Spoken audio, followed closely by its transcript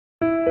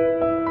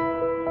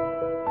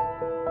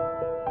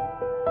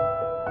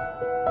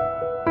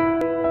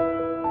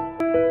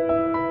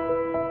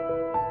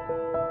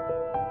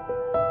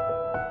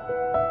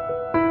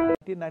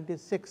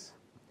1796,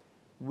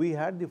 we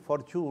had the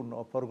fortune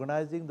of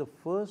organizing the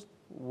first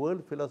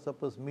World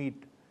Philosophers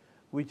Meet,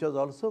 which was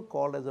also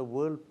called as a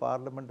World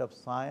Parliament of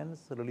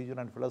Science, Religion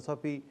and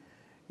Philosophy,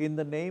 in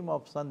the name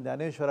of Saint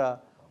Dnyaneshwara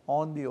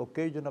on the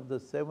occasion of the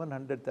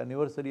 700th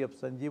anniversary of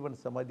Sanjeevan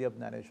Samadhi of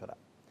Dnyaneshwara.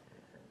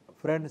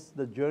 Friends,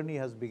 the journey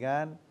has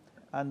begun,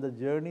 and the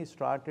journey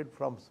started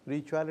from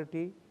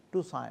spirituality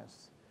to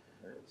science.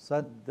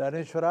 Saint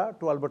Dnyaneshwara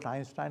to Albert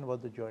Einstein was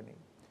the journey.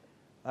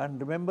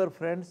 And remember,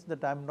 friends,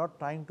 that I am not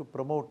trying to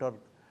promote or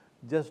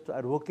just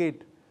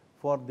advocate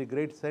for the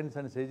great saints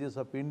and sages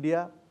of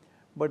India,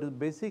 but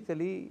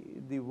basically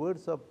the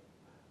words of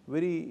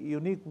very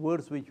unique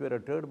words which were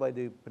uttered by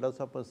the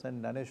philosopher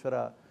Saint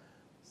Dnyaneshwara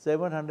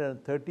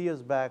 730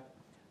 years back.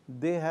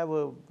 They have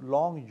a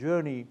long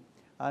journey,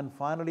 and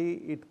finally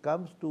it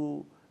comes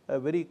to a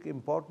very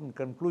important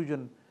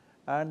conclusion.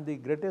 And the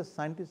greatest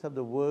scientist of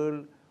the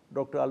world,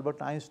 Dr.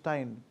 Albert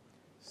Einstein,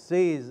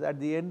 says at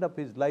the end of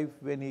his life,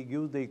 when he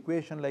gives the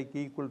equation like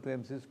E equal to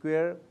mc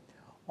square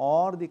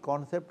or the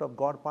concept of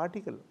God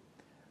particle.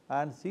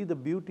 And see the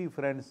beauty,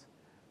 friends,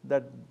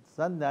 that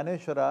Saint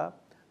Dnyaneshwara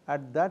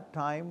at that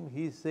time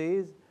he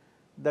says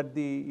that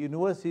the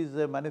universe is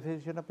a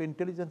manifestation of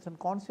intelligence and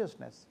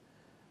consciousness.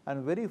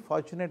 And very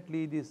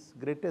fortunately, this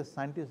greatest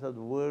scientist of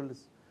the world,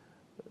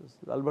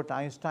 Albert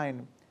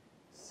Einstein,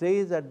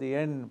 says at the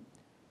end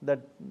that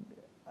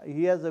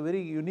he has a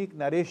very unique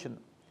narration.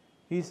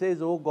 He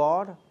says, "Oh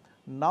God,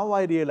 now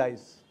I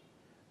realize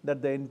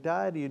that the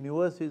entire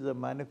universe is a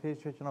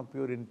manifestation of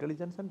pure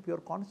intelligence and pure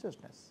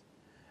consciousness."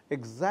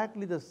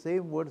 Exactly the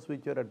same words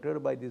which were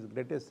uttered by this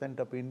greatest saint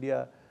of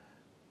India,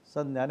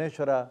 Saint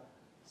Dnyaneshwara,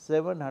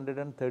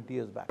 730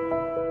 years back.